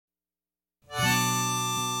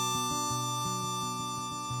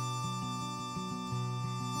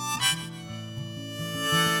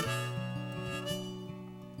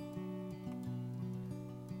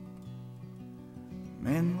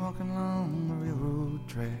men walking along the railroad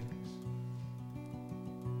tracks,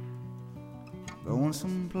 going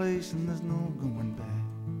someplace and there's no going back.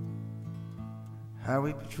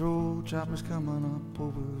 Highway patrol choppers coming up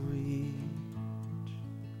over reach,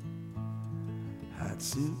 hot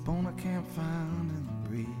soup on a campfire in the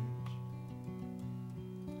breeze,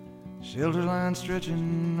 shelter line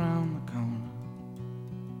stretching round the corner.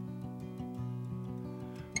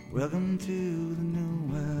 Welcome to the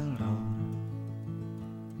new world order.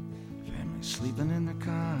 Families sleeping in their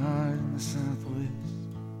cars in the southwest.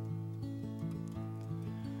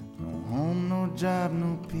 No home, no job,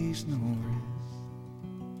 no peace, no rest.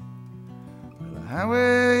 Well, the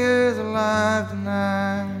highway is alive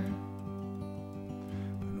tonight,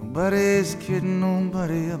 but nobody's kidding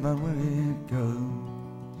nobody about where it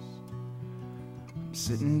goes. I'm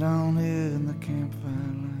sitting down here in the campfire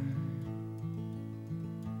line,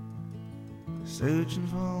 searching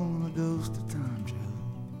for the ghost of Tom Joad.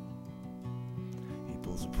 He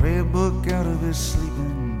pulls a prayer book out of his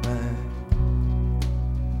sleeping bag.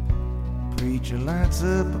 Preacher lights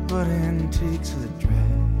up a butt and takes a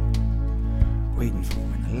drag, waiting for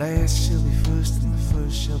when the last shall be first and the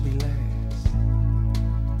first shall be last.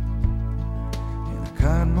 In a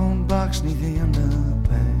cardboard box neath the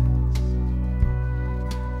underpass,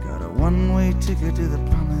 got a one-way ticket to the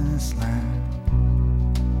promised land.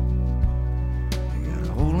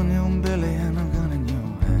 Hole in your belly and a gun in your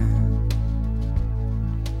hand,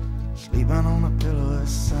 sleeping on a pillow of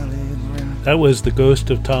solid rock. That was The Ghost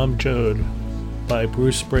of Tom Joad by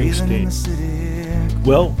Bruce Springsteen.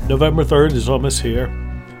 Well, November 3rd is almost here,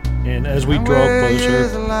 and as we draw closer,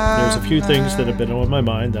 there's a few things that have been on my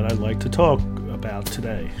mind that I'd like to talk about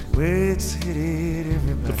today.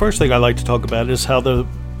 The first thing I'd like to talk about is how the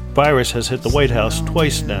virus has hit the White House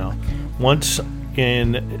twice now. Once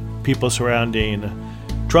in people surrounding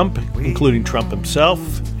Trump, including Trump himself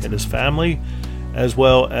and his family, as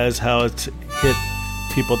well as how it's hit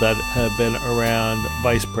people that have been around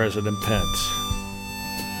Vice President Pence.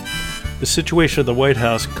 The situation at the White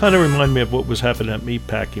House kind of reminded me of what was happening at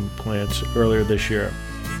meatpacking plants earlier this year,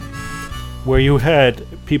 where you had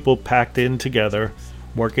people packed in together,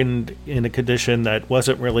 working in a condition that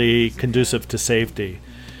wasn't really conducive to safety.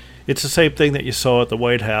 It's the same thing that you saw at the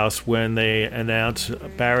White House when they announced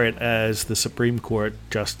Barrett as the Supreme Court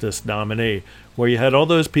Justice nominee, where you had all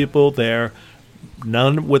those people there,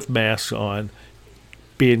 none with masks on,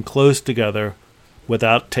 being close together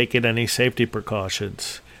without taking any safety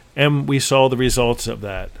precautions. And we saw the results of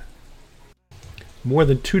that. More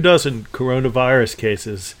than 24 coronavirus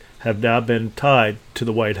cases have now been tied to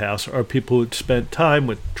the White House, or people who had spent time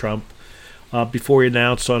with Trump before he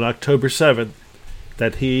announced on October 7th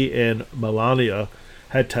that he and Melania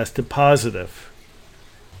had tested positive.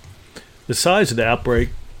 The size of the outbreak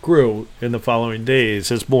grew in the following days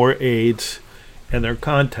as more aides and their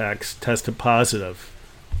contacts tested positive.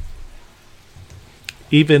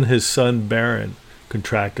 Even his son Barron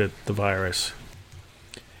contracted the virus.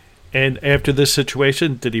 And after this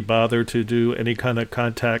situation, did he bother to do any kind of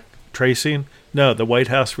contact tracing? No, the White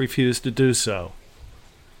House refused to do so.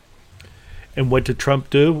 And what did Trump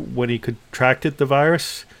do when he contracted the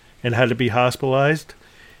virus and had to be hospitalized?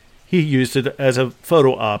 He used it as a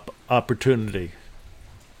photo op opportunity.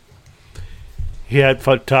 He had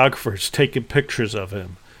photographers taking pictures of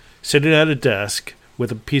him, sitting at a desk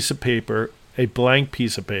with a piece of paper, a blank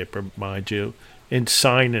piece of paper, mind you, and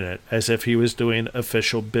signing it as if he was doing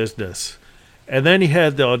official business. And then he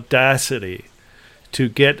had the audacity to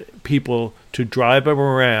get people to drive him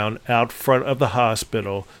around out front of the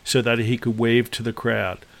hospital so that he could wave to the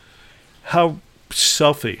crowd. How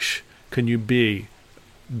selfish can you be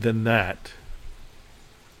than that?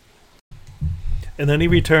 And then he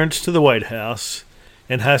returns to the White House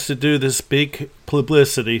and has to do this big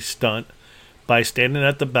publicity stunt by standing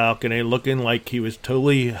at the balcony looking like he was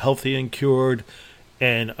totally healthy and cured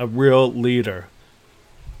and a real leader.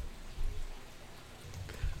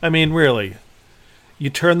 I mean, really. You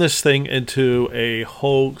turn this thing into a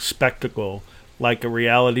whole spectacle, like a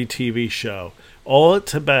reality TV show. All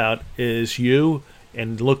it's about is you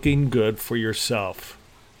and looking good for yourself.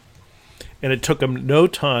 And it took him no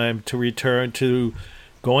time to return to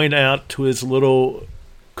going out to his little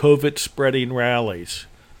COVID-spreading rallies.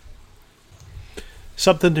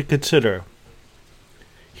 Something to consider.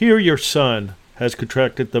 Here your son has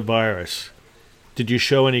contracted the virus. Did you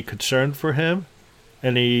show any concern for him?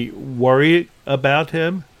 Any worry about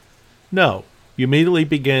him? No. You immediately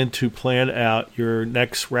began to plan out your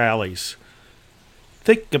next rallies.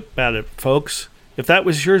 Think about it, folks. If that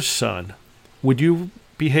was your son, would you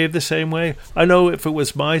behave the same way? I know if it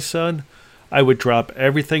was my son, I would drop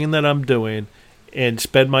everything that I'm doing and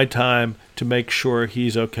spend my time to make sure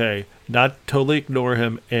he's okay. Not totally ignore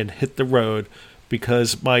him and hit the road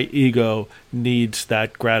because my ego needs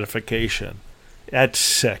that gratification. That's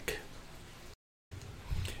sick.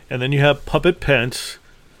 And then you have Puppet Pence,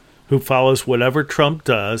 who follows whatever Trump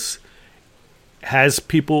does, has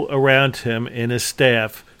people around him and his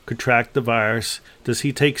staff contract the virus. Does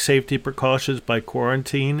he take safety precautions by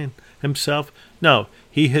quarantining himself? No,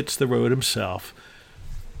 he hits the road himself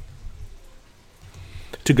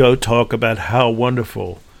to go talk about how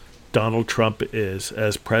wonderful Donald Trump is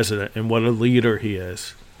as president and what a leader he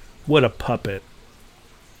is. What a puppet.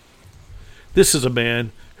 This is a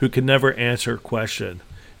man who can never answer a question.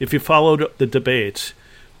 If you followed the debates,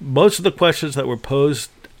 most of the questions that were posed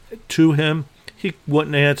to him, he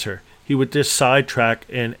wouldn't answer. He would just sidetrack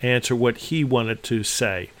and answer what he wanted to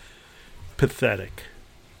say. Pathetic.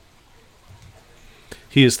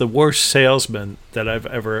 He is the worst salesman that I've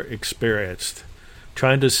ever experienced,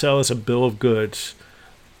 trying to sell us a bill of goods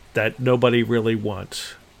that nobody really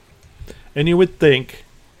wants. And you would think,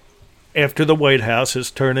 after the White House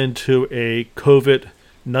has turned into a COVID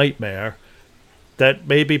nightmare, that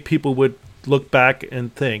maybe people would look back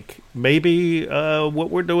and think, maybe what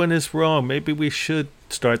we're doing is wrong. Maybe we should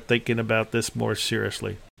start thinking about this more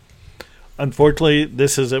seriously. Unfortunately,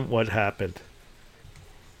 this isn't what happened.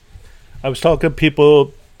 I was talking to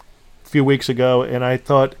people a few weeks ago, and I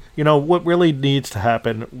thought, what really needs to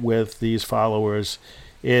happen with these followers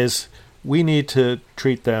is we need to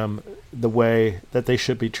treat them the way that they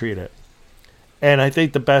should be treated. And I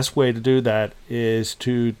think the best way to do that is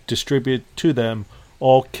to distribute to them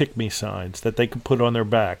all kick me signs that they can put on their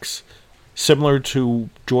backs, similar to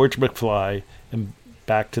George McFly in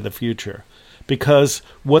Back to the Future. Because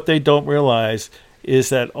what they don't realize is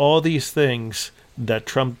that all these things that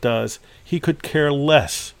Trump does, he could care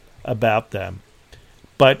less about them.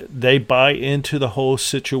 But they buy into the whole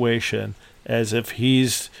situation as if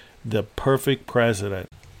he's the perfect president.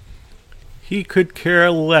 He could care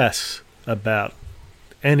less about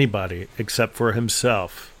anybody except for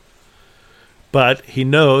himself. But he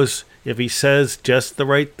knows if he says just the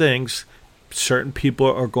right things, certain people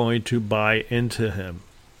are going to buy into him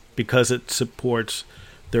because it supports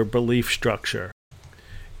their belief structure.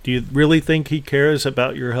 Do you really think he cares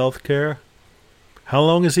about your health care? How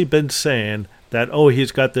long has he been saying that,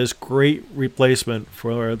 he's got this great replacement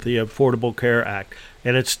for the Affordable Care Act,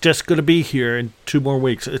 and it's just going to be here in 2 more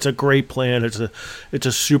weeks. It's a great plan. It's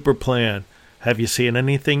a super plan. Have you seen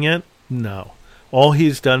anything yet? No. All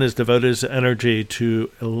he's done is devote his energy to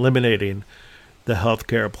eliminating the health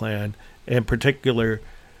care plan, in particular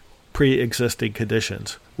pre-existing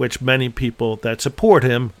conditions, which many people that support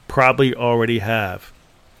him probably already have.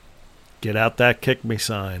 Get out that kick me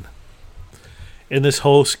sign. And this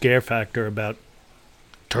whole scare factor about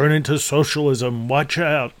turn into socialism, watch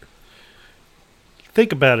out.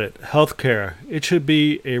 Think about it. Healthcare, it should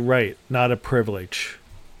be a right, not a privilege.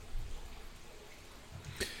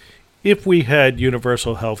 If we had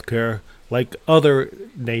universal healthcare like other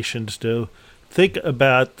nations do, think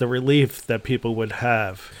about the relief that people would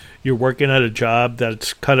have. You're working at a job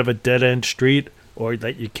that's kind of a dead-end street or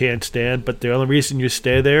that you can't stand, but the only reason you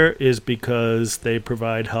stay there is because they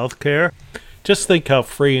provide healthcare. Just think how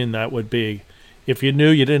freeing that would be. If you knew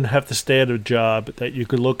you didn't have to stay at a job, that you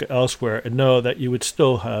could look elsewhere and know that you would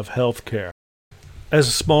still have health care. As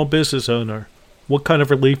a small business owner, what kind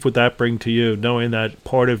of relief would that bring to you, knowing that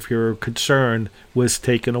part of your concern was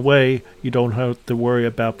taken away? You don't have to worry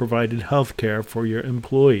about providing health care for your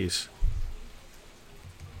employees.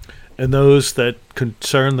 And those that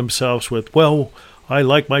concern themselves with, I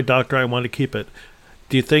like my doctor, I want to keep it.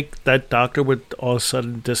 Do you think that doctor would all of a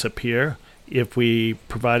sudden disappear if we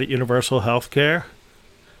provided universal health care?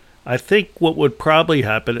 I think what would probably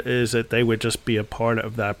happen is that they would just be a part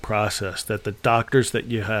of that process, that the doctors that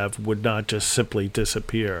you have would not just simply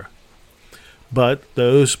disappear. But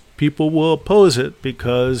those people will oppose it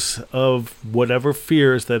because of whatever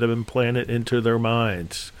fears that have been planted into their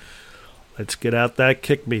minds. Let's get out that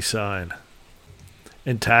kick me sign.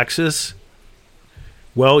 And taxes?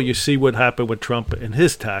 Well, you see what happened with Trump and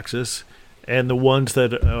his taxes, and the ones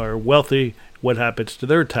that are wealthy, what happens to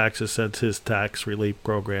their taxes since his tax relief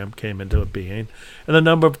program came into being, and the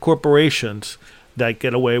number of corporations that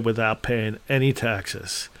get away without paying any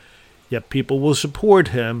taxes. Yet people will support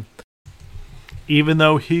him, even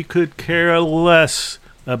though he could care less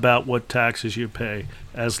about what taxes you pay,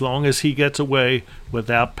 as long as he gets away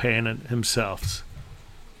without paying it himself.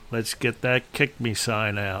 Let's get that kick me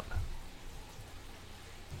sign out.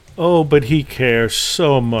 Oh, but he cares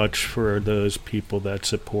so much for those people that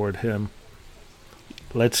support him.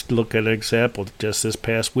 Let's look at an example just this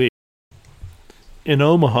past week. in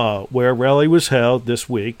Omaha, where a rally was held this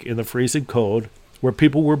week in the freezing cold, where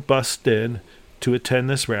people were bussed in to attend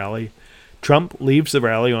this rally. Trump leaves the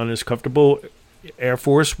rally on his comfortable Air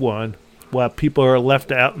Force One, while people are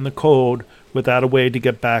left out in the cold without a way to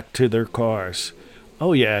get back to their cars.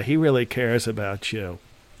 Oh yeah, he really cares about you.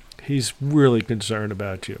 He's really concerned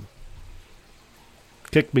about you.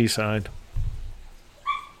 Kick me sign.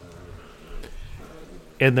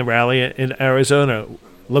 In the rally in Arizona,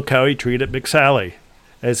 look how he treated McSally,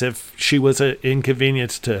 as if she was an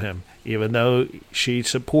inconvenience to him, even though she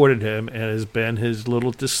supported him and has been his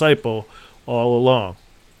little disciple all along.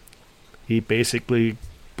 He basically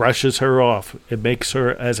brushes her off and makes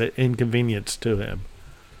her as an inconvenience to him.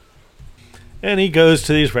 And he goes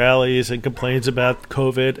to these rallies and complains about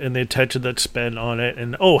COVID and the attention that's spent on it,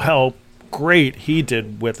 and oh, how great he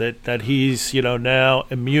did with it, that he's, now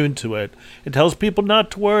immune to it. It tells people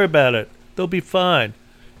not to worry about it. They'll be fine.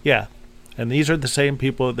 Yeah, and these are the same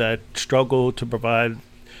people that struggle to provide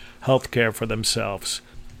health care for themselves.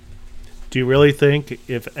 Do you really think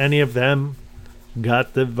if any of them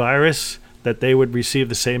got the virus that they would receive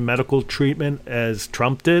the same medical treatment as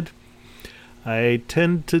Trump did? I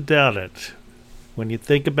tend to doubt it. When you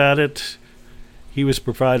think about it, he was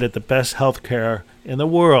provided the best health care in the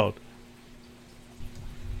world.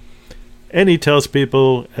 And he tells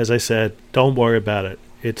people, as I said, don't worry about it.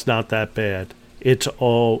 It's not that bad. It's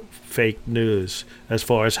all fake news as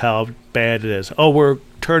far as how bad it is. Oh, we're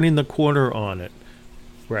turning the corner on it.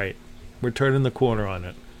 Right. We're turning the corner on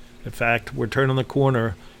it. In fact, we're turning the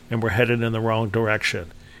corner and we're headed in the wrong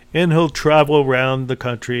direction. And he'll travel around the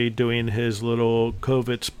country doing his little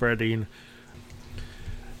COVID spreading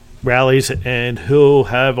rallies, and he'll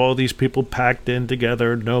have all these people packed in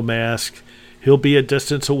together, no mask. He'll be a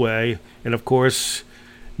distance away, and of course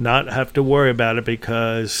not have to worry about it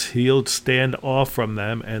because he'll stand off from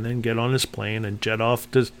them and then get on his plane and jet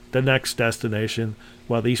off to the next destination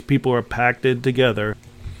while these people are packed in together.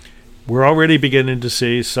 We're already beginning to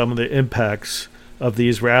see some of the impacts of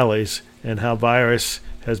these rallies and how virus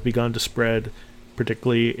has begun to spread,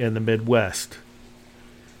 particularly in the Midwest.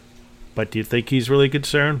 But do you think he's really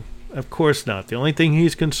concerned? Of course not. The only thing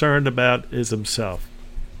he's concerned about is himself.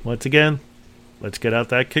 Once again, let's get out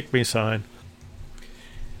that kick me sign.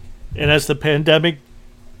 And as the pandemic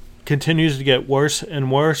continues to get worse and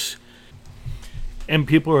worse, and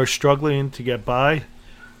people are struggling to get by,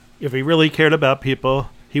 if he really cared about people,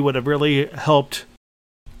 he would have really helped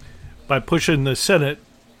by pushing the Senate,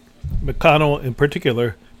 McConnell in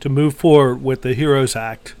particular, to move forward with the HEROES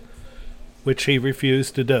Act, which he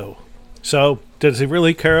refused to do. So, does he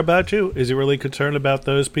really care about you? Is he really concerned about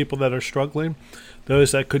those people that are struggling?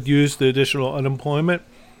 Those that could use the additional unemployment?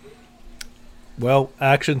 Well,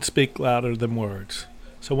 actions speak louder than words.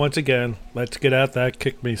 So once again, let's get out that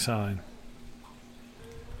kick me sign.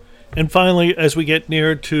 And finally, as we get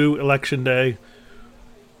near to Election Day,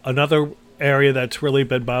 another area that's really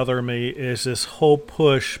been bothering me is this whole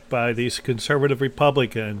push by these conservative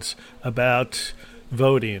Republicans about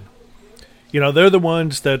voting. They're the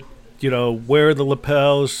ones that wear the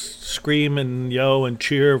lapels, scream and yell and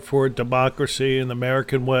cheer for democracy and the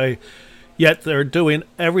American way, yet they're doing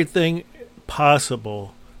everything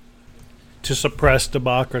possible to suppress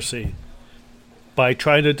democracy by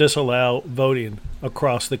trying to disallow voting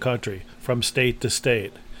across the country from state to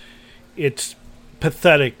state. It's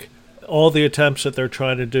pathetic, all the attempts that they're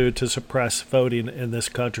trying to do to suppress voting in this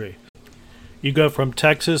country. You go from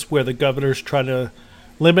Texas, where the governor's trying to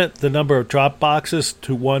limit the number of drop boxes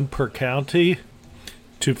to one per county,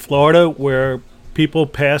 to Florida, where people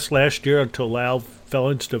passed last year to allow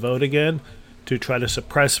felons to vote again, to try to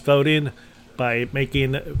suppress voting by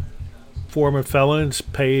making former felons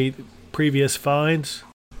pay previous fines.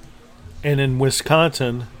 And in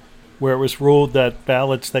Wisconsin, where it was ruled that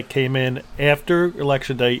ballots that came in after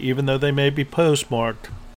Election Day, even though they may be postmarked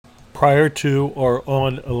prior to or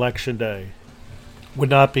on Election Day, would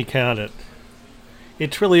not be counted.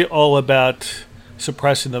 It's really all about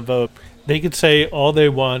suppressing the vote. They can say all they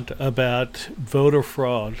want about voter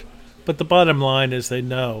fraud, but the bottom line is they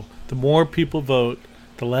know the more people vote,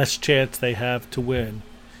 the less chance they have to win.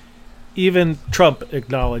 Even Trump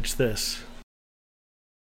acknowledged this.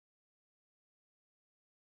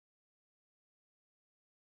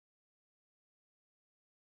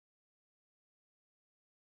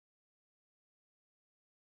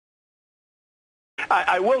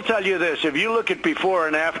 I will tell you this. If you look at before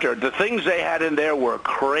and after, the things they had in there were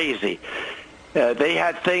crazy. They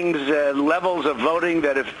had things, levels of voting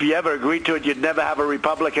that if you ever agreed to it, you'd never have a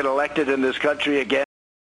Republican elected in this country again.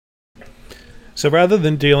 So rather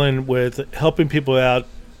than dealing with helping people out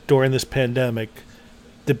during this pandemic,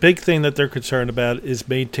 The big thing that they're concerned about is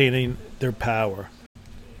maintaining their power.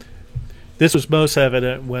 This was most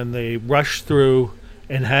evident when they rushed through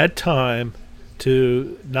and had time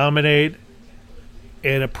to nominate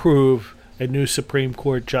and approve a new Supreme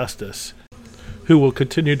Court justice who will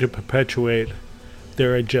continue to perpetuate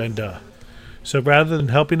their agenda. So rather than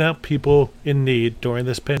helping out people in need during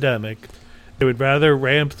this pandemic, they would rather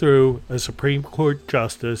ram through a Supreme Court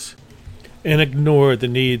justice and ignore the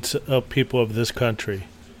needs of people of this country.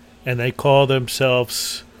 And they call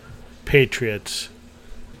themselves patriots.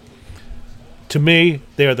 To me,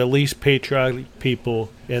 they are the least patriotic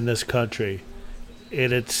people in this country.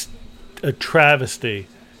 And it's a travesty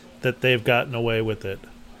that they've gotten away with it.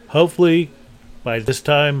 Hopefully, by this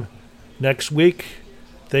time next week,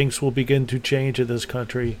 things will begin to change in this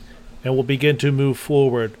country and will begin to move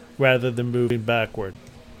forward rather than moving backward.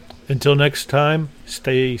 Until next time,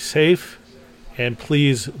 stay safe and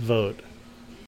please vote.